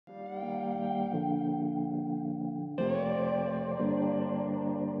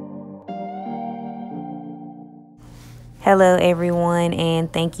Hello everyone,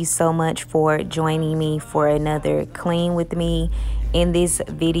 and thank you so much for joining me for another clean with me. In this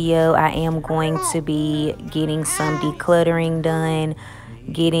video, I am going to be getting some decluttering done,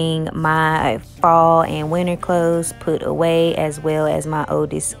 getting my fall and winter clothes put away, as well as my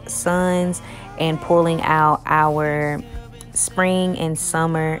oldest son's, and pulling out our spring and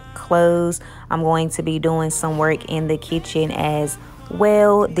summer clothes. I'm going to be doing some work in the kitchen as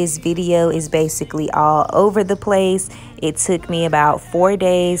well. This video is basically all over the place. It took me about 4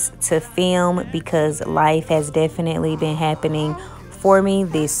 days to film because life has definitely been happening for me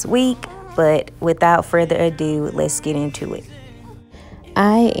this week. But without further ado, let's get into it.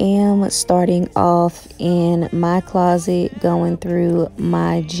 I am starting off in my closet, going through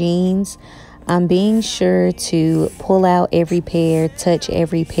my jeans. I'm being sure to pull out every pair, touch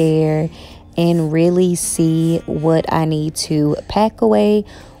every pair, and really see what I need to pack away,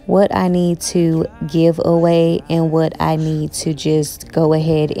 what I need to give away, and what I need to just go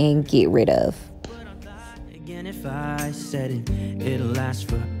ahead and get rid of. Again, if I said it, it'll last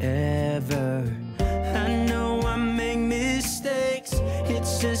forever. I know I make mistakes,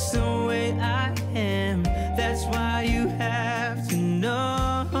 it's just the way I am. That's why you have to know.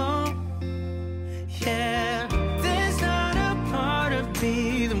 Yeah, there's not a part of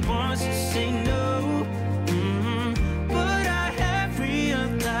me that wants to say no. But I have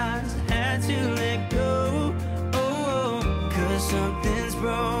realized I had to let go. Oh, 'cause something's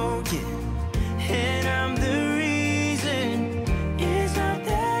broken, and I'm the reason. It's not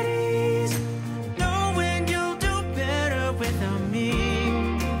that easy knowing you'll do better without me.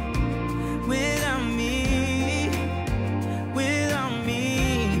 Without me. Without me.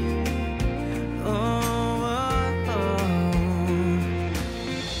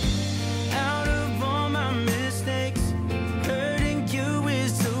 Out of all my mistakes, hurting you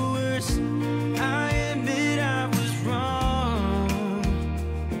is the worst. I admit I was wrong.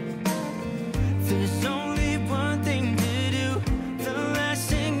 There's only one thing to do, the last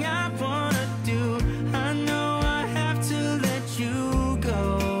thing I wanna do. I know I have to let you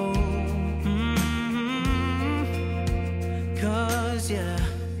go. 'Cause yeah,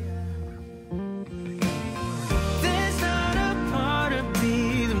 there's not a part of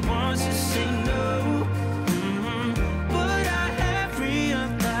me that wants to say no. But I have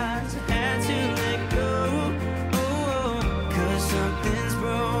realized I had to let go. Oh, 'cause something's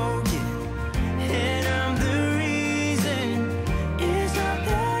broken, and I'm the reason. It's not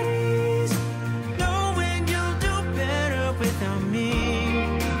that easy knowing you'll do better without me.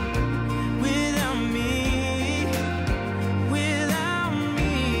 Without me. Without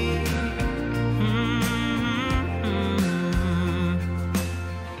me.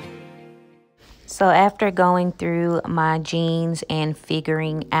 So after going through my jeans and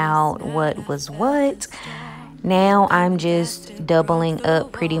figuring out what was what, now I'm just doubling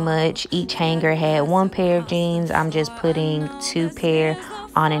up pretty much. Each hanger had one pair of jeans. I'm just putting 2 pair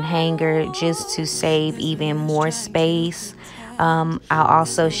on a hanger just to save even more space. I'll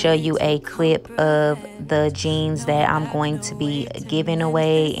also show you a clip of the jeans that I'm going to be giving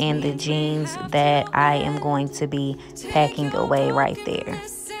away and the jeans that I am going to be packing away right there.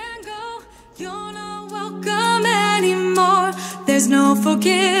 You're not welcome anymore. There's no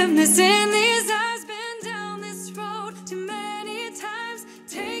forgiveness in these eyes. Been down this road too many times.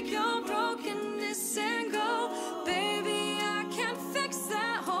 Take your brokenness and go. Baby, I can't fix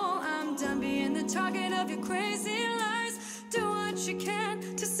that hole. I'm done being the target of your crazy lies. Do what you can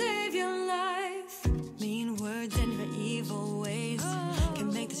to save your life. Mean words and your evil ways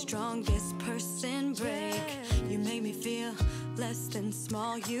can make the strongest person break. You make me feel less than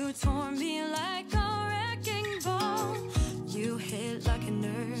small. You tore me like a wrecking ball. You hit like an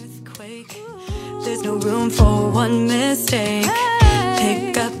earthquake. There's no room for one mistake.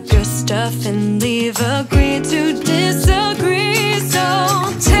 Pick up your stuff and leave. Agree to disagree. So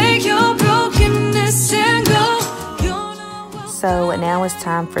take your brokenness and go. So now it's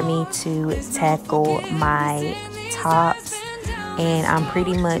time for me to tackle my tops, and I'm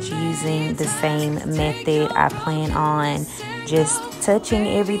pretty much using the same method. I plan on just touching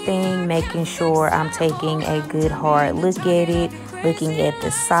everything, making sure I'm taking a good hard look at it, looking at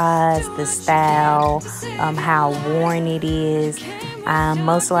the size, the style, how worn it is.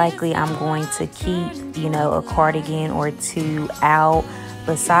 Most likely I'm going to keep, a cardigan or 2 out.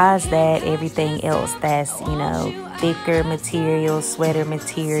 Besides that, everything else that's, thicker material, sweater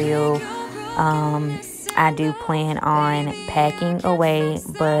material, I do plan on packing away,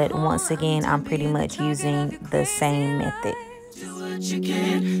 but once again, I'm pretty much using the same method. Do what you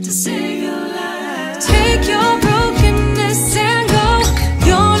can to save your life. Take your brokenness and go.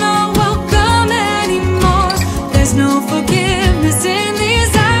 You're not welcome anymore. There's no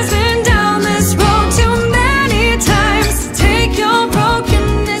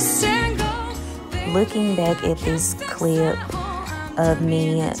looking back at this clip of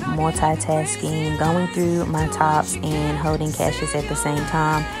me multitasking, going through my tops and holding caches at the same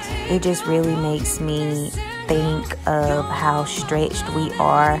time, it just really makes me think of how stretched we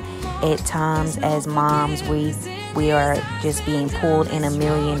are at times as moms. We are just being pulled in a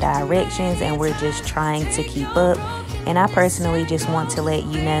million directions, and we're just trying to keep up. And I personally just want to let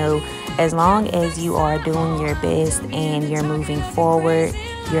you know, as long as you are doing your best and you're moving forward,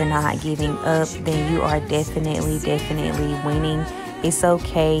 you're not giving up, then you are definitely winning. It's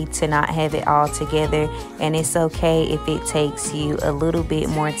okay to not have it all together, and it's okay if it takes you a little bit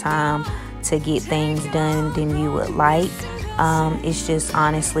more time to get things done than you would like. It's just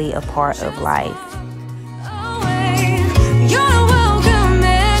honestly a part of life.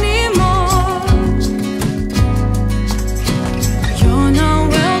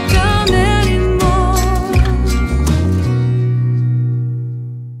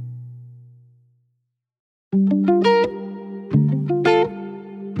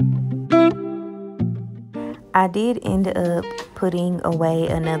 I did end up putting away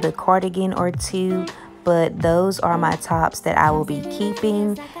another cardigan or two, but those are my tops that I will be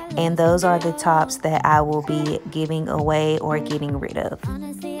keeping, and those are the tops that I will be giving away or getting rid of.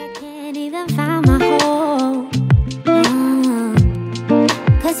 Honestly, I can't even find my home.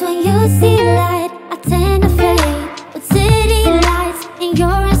 'Cause when you see light, I tend to fade. With city lights and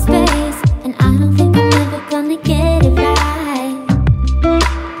you're in space, and I don't think I'm ever gonna get it right.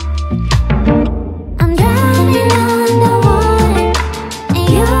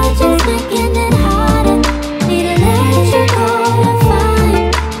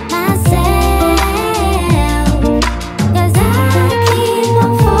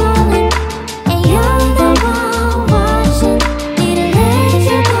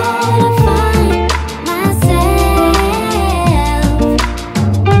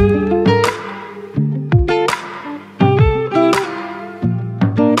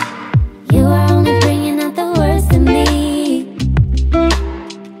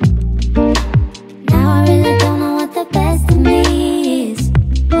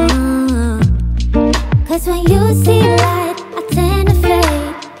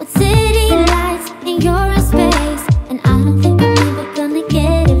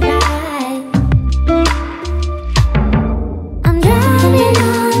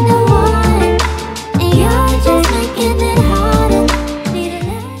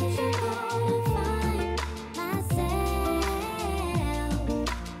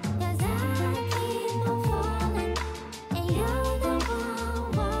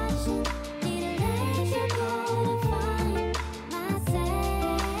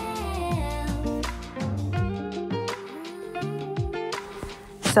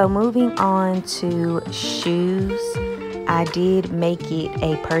 So moving on to shoes, I did make it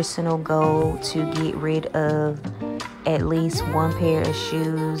a personal goal to get rid of at least one pair of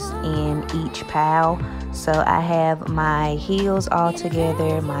shoes in each pile. So I have my heels all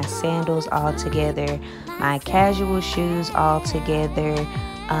together, my sandals all together, my casual shoes all together,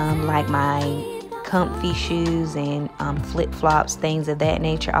 like my comfy shoes and flip-flops, things of that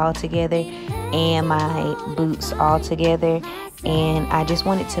nature all together, and my boots all together. And I just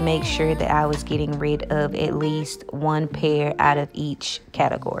wanted to make sure that I was getting rid of at least one pair out of each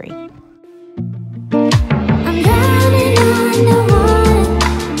category. I'm drowning underwater,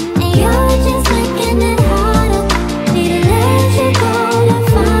 and you're just making it harder. Need to let you go to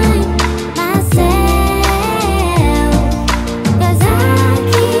find myself. 'Cause I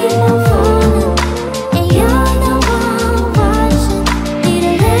keep on falling, and you're the one watching. Need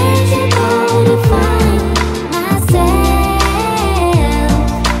to let you go to find myself.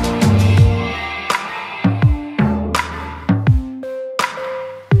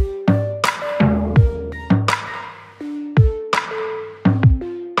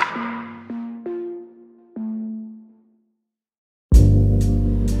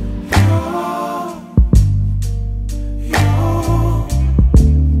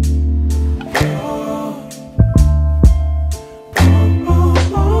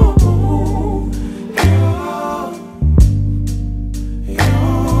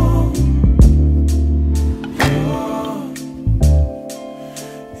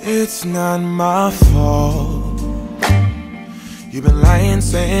 It's not my fault. You've been lying,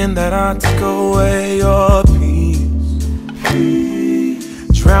 saying that I took away your peace.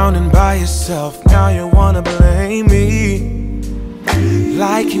 Drowning by yourself, now you wanna blame me.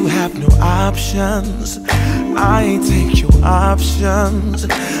 Like you have no options. I ain't take your options.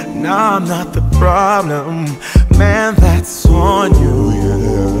 Now I'm not the problem, man, that's on you,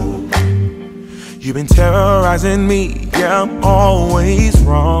 yeah. You've been terrorizing me, yeah, I'm always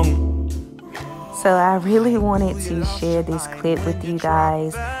wrong. So I really wanted to share this clip with you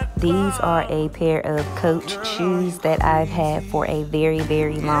guys. These are a pair of Coach shoes that I've had for a very,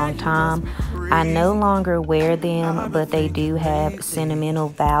 very long time. I no longer wear them, but they do have sentimental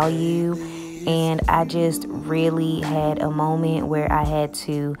value. And I just really had a moment where I had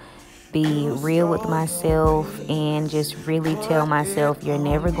to be real with myself and just really tell myself, you're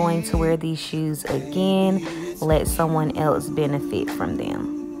never going to wear these shoes again. Let someone else benefit from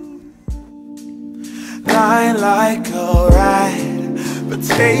them. Lie like alright, but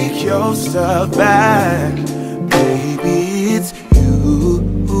take your stuff back. Baby, it's you.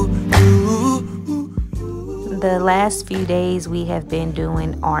 The last few days we have been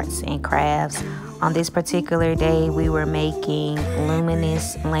doing arts and crafts. On this particular day, we were making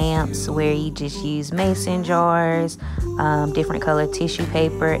luminous lamps where you just use mason jars, different colored tissue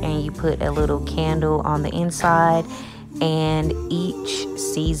paper, and you put a little candle on the inside. And each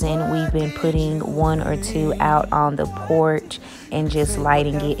season we've been putting one or two out on the porch and just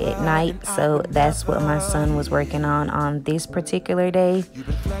lighting it at night. So that's what my son was working on this particular day.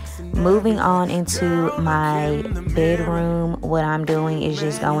 Moving on into my bedroom, what I'm doing is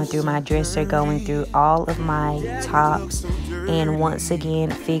just going through my dresser, going through all of my tops, and once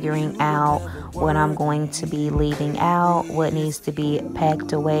again figuring out what I'm going to be leaving out, what needs to be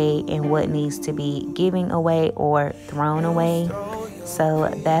packed away, and what needs to be giving away or thrown away. So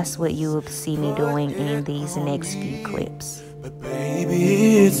that's what you will see me doing in these next few clips. But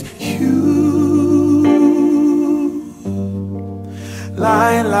baby, it's you.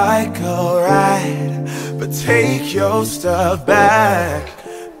 Lie like alright, but take your stuff back.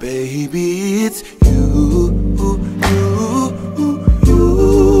 Baby, it's you.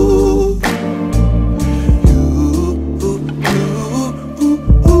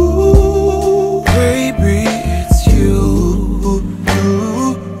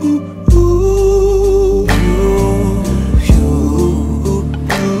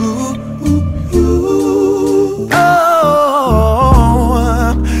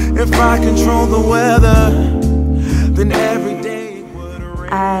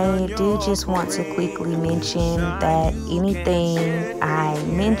 I do just want to quickly mention that anything I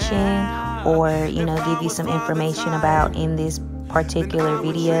mention or, give you some information about in this particular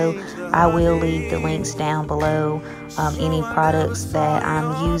video, I will leave the links down below. Any products that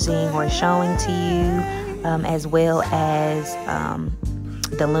I'm using or showing to you, as well as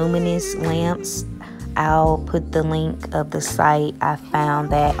the Luminous lamps. I'll put the link of the site I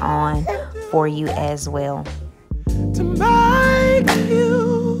found that on for you as well. To make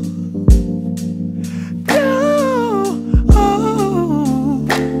you go, oh,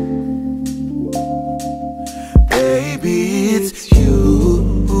 baby, it's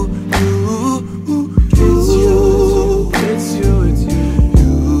you, it's you, it's you, it's you,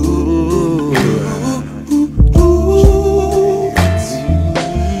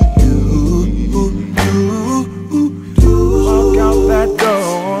 walk out that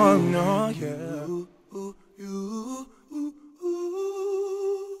door, no, yeah.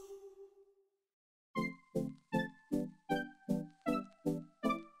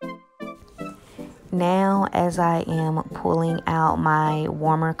 Now, as I am pulling out my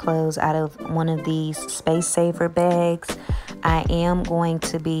warmer clothes out of one of these space saver bags, I am going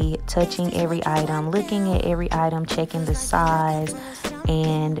to be touching every item, looking at every item, checking the size,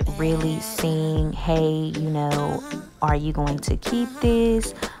 and really seeing, hey, are you going to keep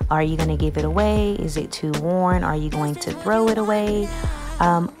this? Are you going to give it away? Is it too worn? Are you going to throw it away?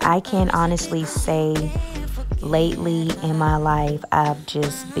 I can honestly say lately in my life, I've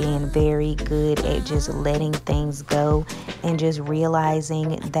just been very good at just letting things go and just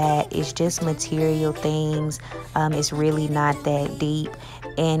realizing that it's just material things. It's really not that deep.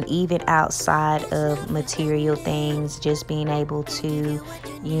 And even outside of material things, just being able to,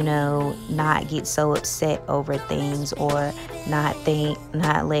 not get so upset over things or not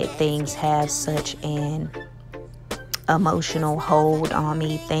let things have such an emotional hold on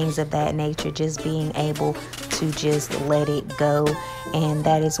me, things of that nature, just being able to just let it go. And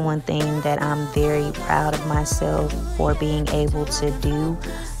that is one thing that I'm very proud of myself for being able to do.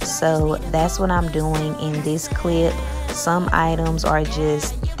 So that's what I'm doing in this clip. Some items are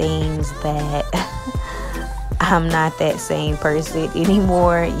just things that I'm not that same person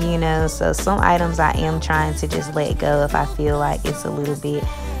anymore, so some items I am trying to just let go if I feel like it's a little bit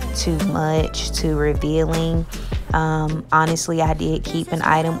too much, too revealing. Honestly, I did keep an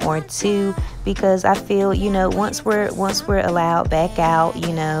item or two because I feel, once we're allowed back out,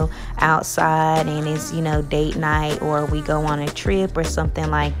 outside, and it's, date night, or we go on a trip or something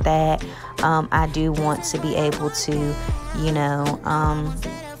like that, I do want to be able to,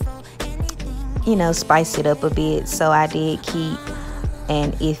 you know, spice it up a bit. So I did keep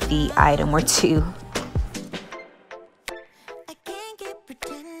an iffy item or two. I can't keep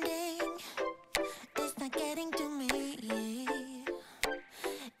pretending it's not getting to me.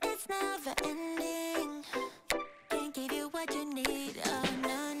 It's never ending. Can't give you what you need. Oh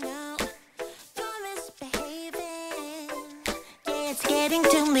no, no. You're misbehaving. Yeah, it's getting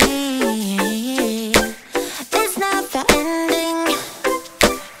to me. It's never ending.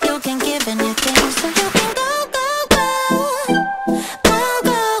 You can give anything, so you can go, go, go. Go,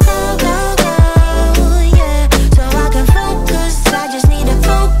 go, go, go, go. Yeah. So I can focus. I just need to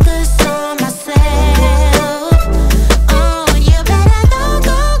focus on myself. Oh, you better go,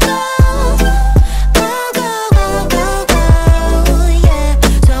 go, go. Go, go, go, go, go. Yeah.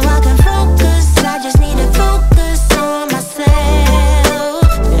 So I can focus. I just need to focus on myself.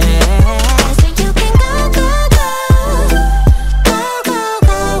 Yeah. So you can go, go, go. Go, go,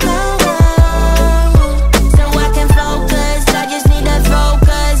 go, go, go. So I can focus. I just need to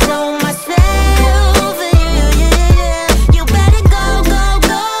focus on myself. Yeah, yeah, yeah. You better go, go,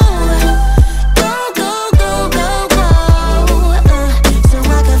 go. Go, go, go, go, go. So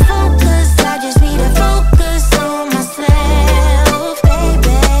I can focus. I just need to focus on myself, baby,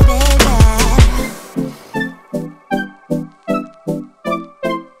 baby.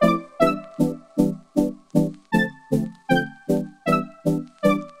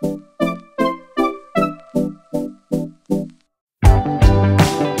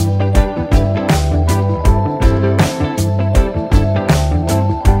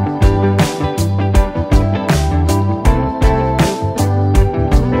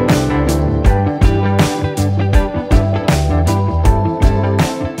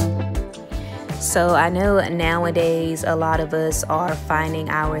 So I know nowadays a lot of us are finding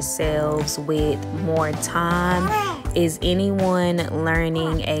ourselves with more time. Is anyone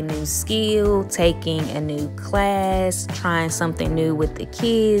learning a new skill, taking a new class, trying something new with the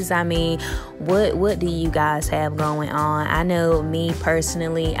kids? I mean, what do you guys have going on? I know me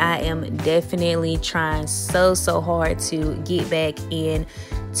personally, I am definitely trying so hard to get back in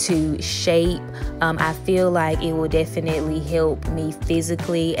to shape. I feel like it will definitely help me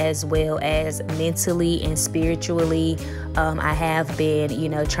physically as well as mentally and spiritually. I have been, you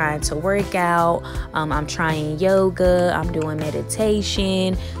know, trying to work out. I'm trying yoga. I'm doing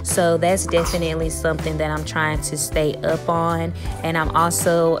meditation. So that's definitely something that I'm trying to stay up on. And I'm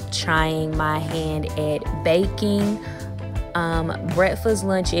also trying my hand at baking. Breakfast,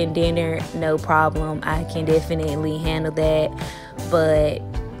 lunch, and dinner, no problem. I can definitely handle that. But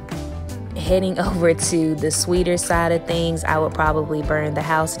heading over to the sweeter side of things, I would probably burn the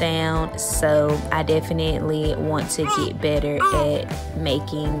house down. So I definitely want to get better at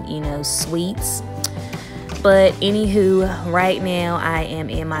making, you know, sweets. But anywho, right now I am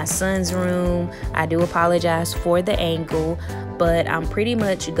in my son's room. I do apologize for the angle, but I'm pretty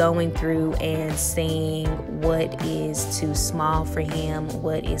much going through and seeing what is too small for him,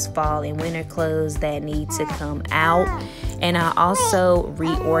 what is fall and winter clothes that need to come out. And I also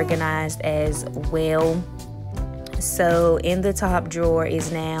reorganized as well. So in the top drawer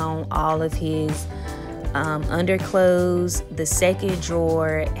is now all of his underclothes. The second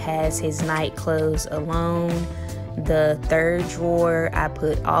drawer has his night clothes alone. The third drawer, I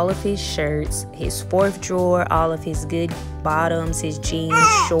put all of his shirts. His fourth drawer, all of his good bottoms, his jeans,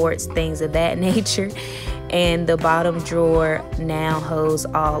 shorts, things of that nature. And the bottom drawer now holds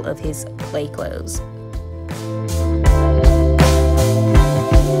all of his play clothes.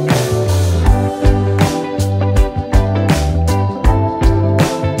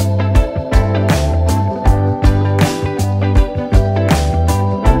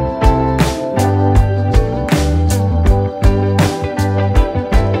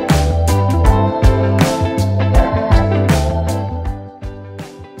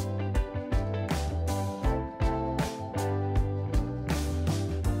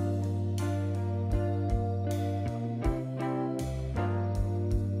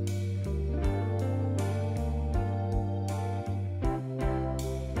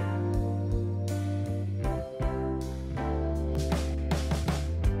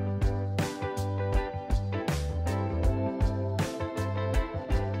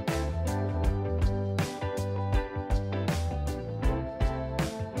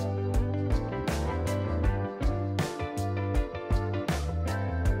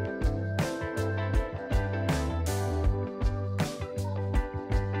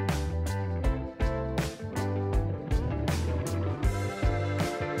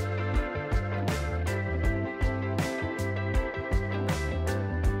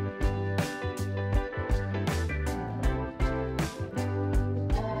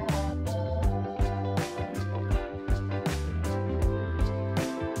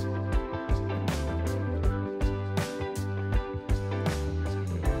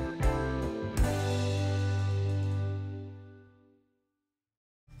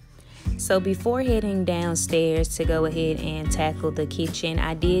 So before heading downstairs to go ahead and tackle the kitchen,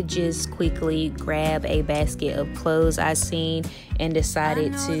 I did just quickly grab a basket of clothes I seen and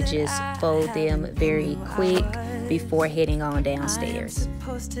decided to just fold them very quick before heading on downstairs. I'm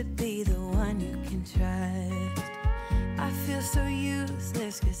supposed to be the one you can trust. I feel so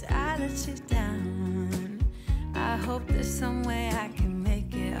useless 'cause I let you down. I hope there's some way I can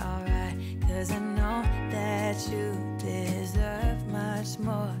make it alright, 'cause I know that you deserve much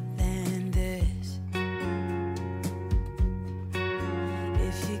more than this.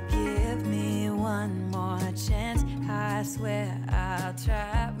 If you give me one more chance, I swear I'll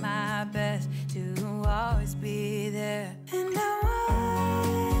try my best to always be there. And I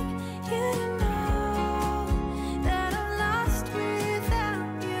want you to know that I'm lost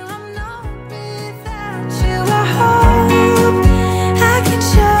without you. I'm not without you. I hope I can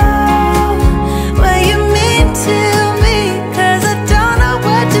show what you mean to me, 'cause I don't know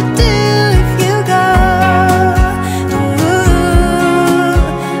what to do if you go. Ooh,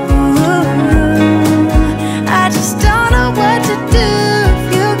 I just don't know what to do if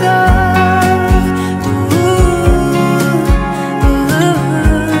you go.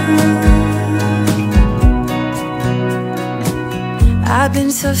 I've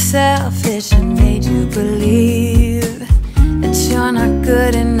been so selfish and made you believe that you're not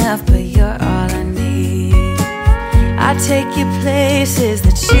good enough, but you're all I need. I take you places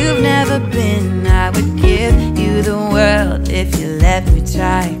that you've never been. I would give you the world if you let me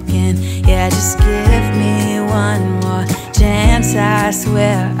try again. Yeah, just give me one more chance. I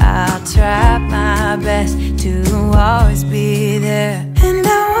swear I'll try my best to always be there. And I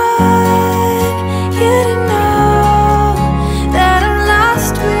want you to know that I'm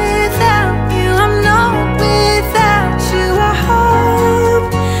lost without you. I'm not without you. I hope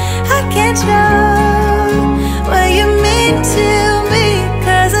I can show what you mean to me,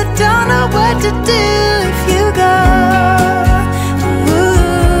 'cause I don't know what to do if you go. Ooh,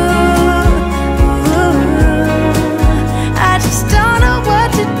 I just don't know what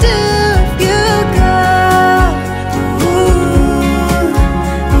to do if you go.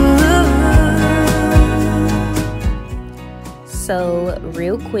 So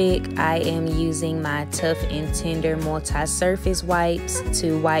real quick, I am using my Tough and Tender multi-surface wipes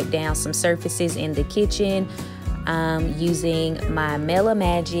to wipe down some surfaces in the kitchen. I'm using my Mela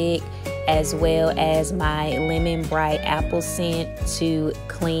Magic as well as my Lemon Bright Apple Scent to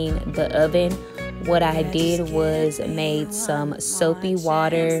clean the oven. What I did was made some soapy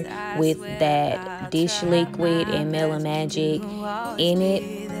water with that dish liquid and Mela Magic in it,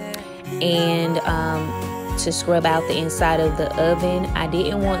 and to scrub out the inside of the oven. I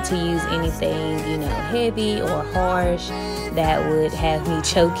didn't want to use anything, heavy or harsh that would have me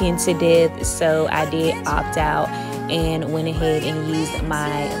choking to death, so I did opt out and went ahead and used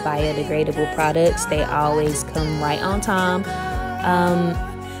my biodegradable products. They always come right on time.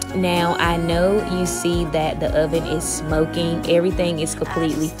 Now I know you see that the oven is smoking. Everything is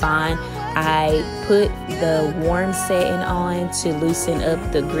completely fine. I put the warm setting on to loosen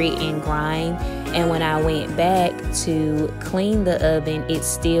up the grit and grime, and when I went back to clean the oven, it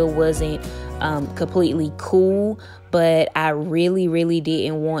still wasn't completely cool. But I really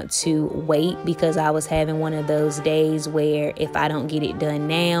didn't want to wait, because I was having one of those days where if I don't get it done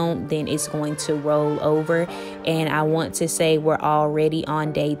now, then it's going to roll over. And I want to say we're already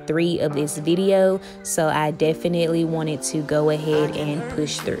on day 3 of this video, so I definitely wanted to go ahead and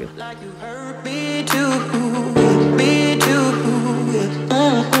push through.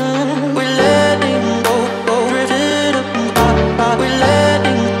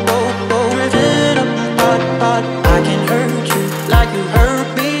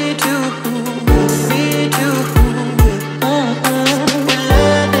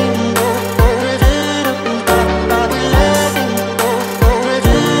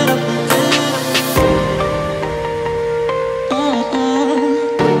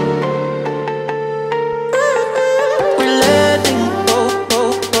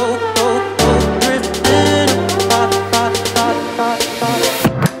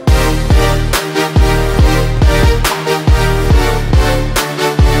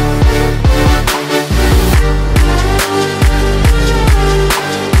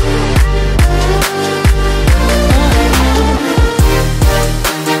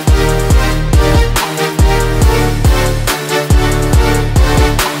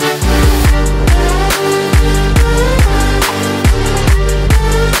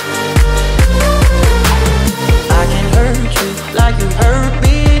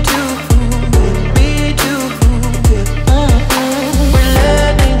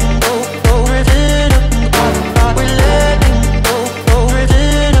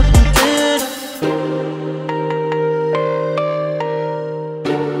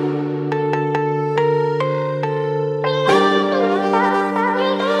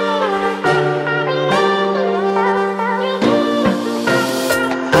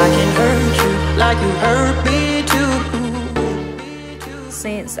 like you hurt me too.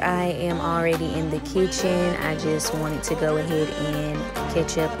 Since I am already in the kitchen, I just wanted to go ahead and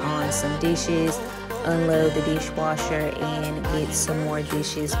catch up on some dishes, unload the dishwasher, and get some more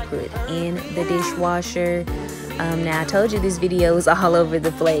dishes put in the dishwasher. Now I told you this video is all over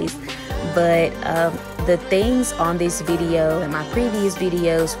the place, but the things on this video and my previous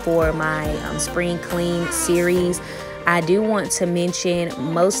videos for my spring clean series, I do want to mention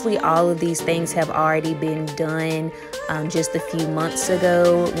mostly all of these things have already been done just a few months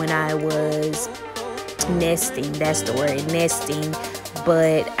ago when I was nesting. That's the word, nesting.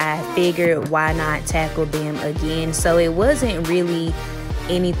 But I figured why not tackle them again. So it wasn't really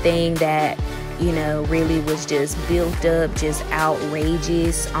anything that, you know, really was just built up, just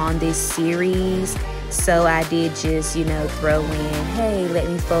outrageous on this series. So I did just, you know, throw in, hey, let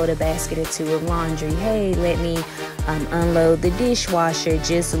me fold a basket or two of laundry. Hey, let me unload the dishwasher.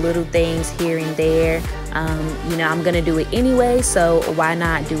 Just little things here and there. You know, I'm gonna do it anyway, so why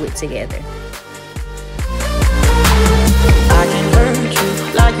not do it together? I can hurt you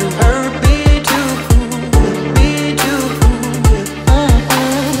like you hurt me too. Me too.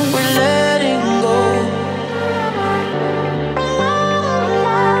 We're letting go.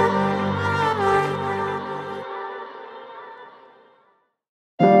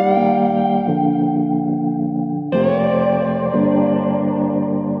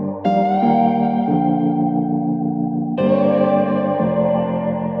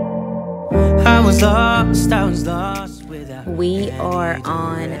 I was lost without. We are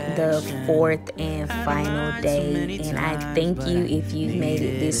on the 4th and final day, and I thank you if you've made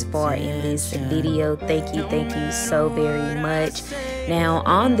it this far in this video. Thank you so very much. Now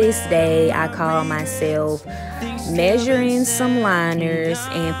on this day, I call myself measuring some liners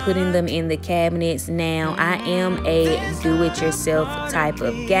and putting them in the cabinets. Now I am a do-it-yourself type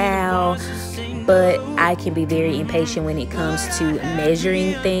of gal, but I can be very impatient when it comes to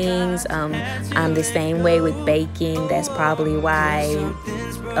measuring things. I'm the same way with baking. That's probably why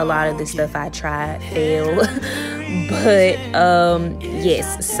a lot of the stuff I try fail. But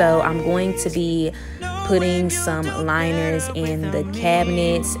yes, so I'm going to be putting some liners in the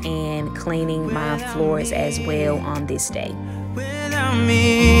cabinets and cleaning my floors as well on this day. Without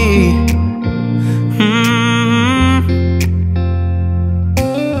me.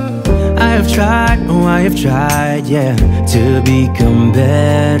 I have tried, yeah, to become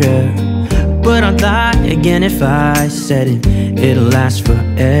better. But I'd lie again if I said it'll last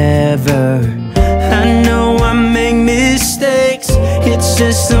forever. I know I make mistakes, it's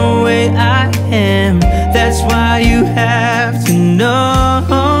just the way I am. That's why you have to know,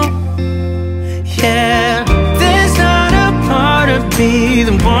 yeah. There's not a part of me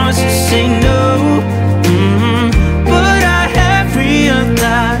that wants to say no, but I have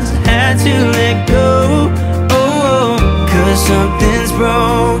realized I had to let go, cause something's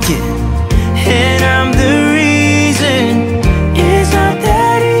broken, and I'm the reason. It's not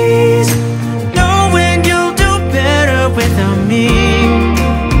that easy knowing you'll do better without me,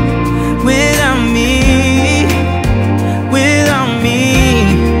 without me, without me.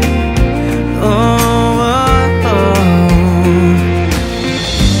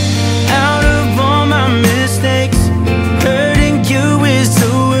 Out of all my mistakes, hurting you is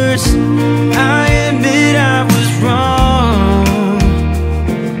the worst. I admit I was wrong.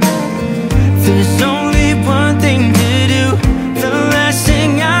 There's only one thing to do, the last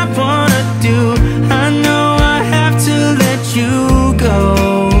thing I wanna do. I know I have to let you go,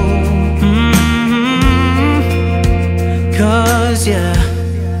 cause yeah,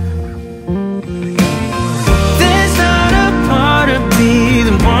 there's not a part of me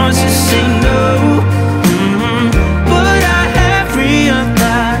that wants to say no, but I have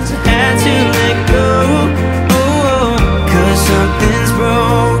realized I had to let go, cause something's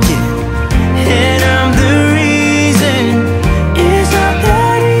broken, and I'm the reason. It's not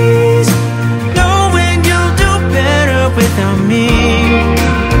that easy knowing you'll do better without me,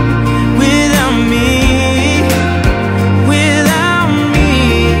 without me, without me.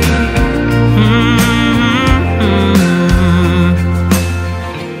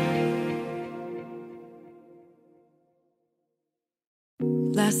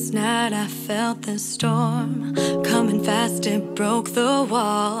 Last night I felt the storm coming fast, it broke the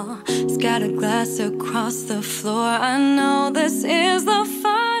wall, scattered glass across the floor. I know this is the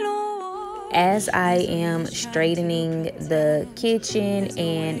final war. As I am straightening the kitchen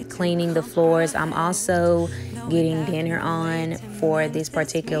and cleaning the floors, I'm also getting dinner on for this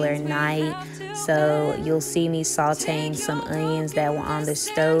particular night. So you'll see me sauteing some onions that were on the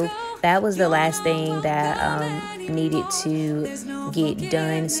stove. That was the last thing that needed to get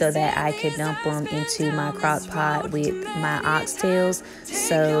done so that I could dump them into my crock pot with my oxtails.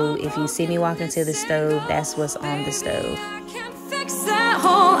 So if you see me walking to the stove, that's what's on the stove.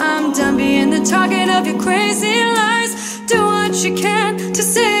 I'm done being the target of your crazy lies. Do what you can to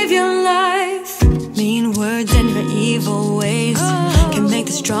save your life. Mean words and your evil ways can make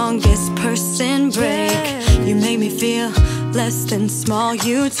the strongest person break. You make me feel less than small.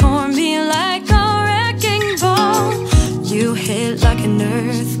 You tore me like a wrecking ball. You hit like an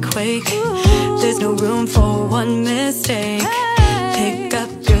earthquake. There's no room for one mistake. Pick up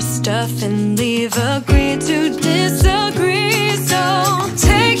your stuff and leave. Agree to disagree. So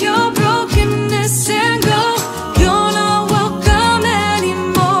take your brokenness and go. You're not welcome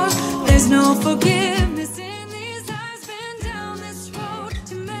anymore. There's no forgiveness in these eyes. Been down this road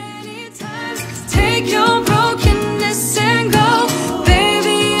too many times. Take your brokenness and go.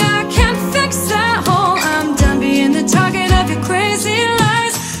 Baby, I can't fix that hole. I'm done being the target of your crazy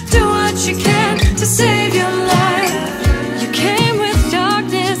lies. Do what you can to save your life. You came with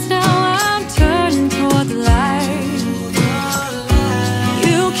darkness, now I'm turning toward the light.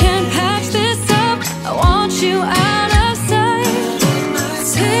 You can patch this up, I want you out of sight.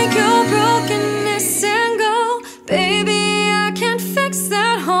 Take your brokenness and go. Baby, I can't fix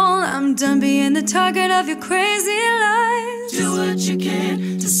that hole. I'm done being the target of your crazy lies. Do what you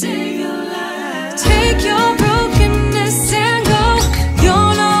can to save your life. Take your brokenness and go.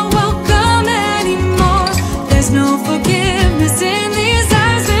 You're not welcome anymore. There's no forgiveness in these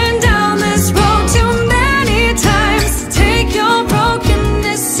eyes. Been down this road too many times. Take your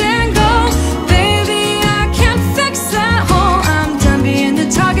brokenness and go. Baby, I can't fix that hole. I'm done being the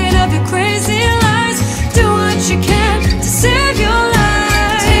target of your crazy lies. Do what you can to save your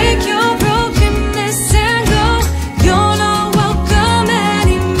life. Take your brokenness and go. You're not welcome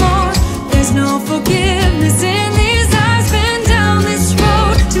anymore. There's no forgiveness in these eyes. Been down this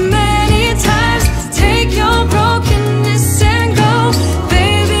road too many times. Take your brokenness and go.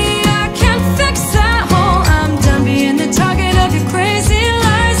 Baby, I can't fix that hole. I'm done being the target of your crazy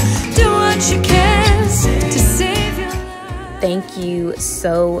lies. Do what you can to save your life. Thank you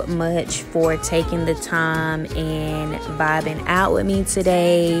so much for taking the time and vibing out with me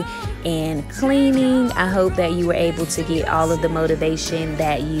today and cleaning. I hope that you were able to get all of the motivation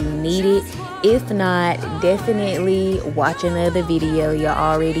that you needed. If not, definitely watch another video. You're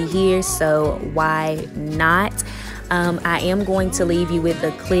already here, so why not? I am going to leave you with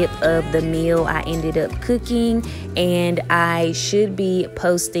a clip of the meal I ended up cooking, and I should be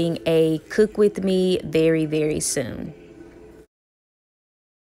posting a cook with me very, very soon.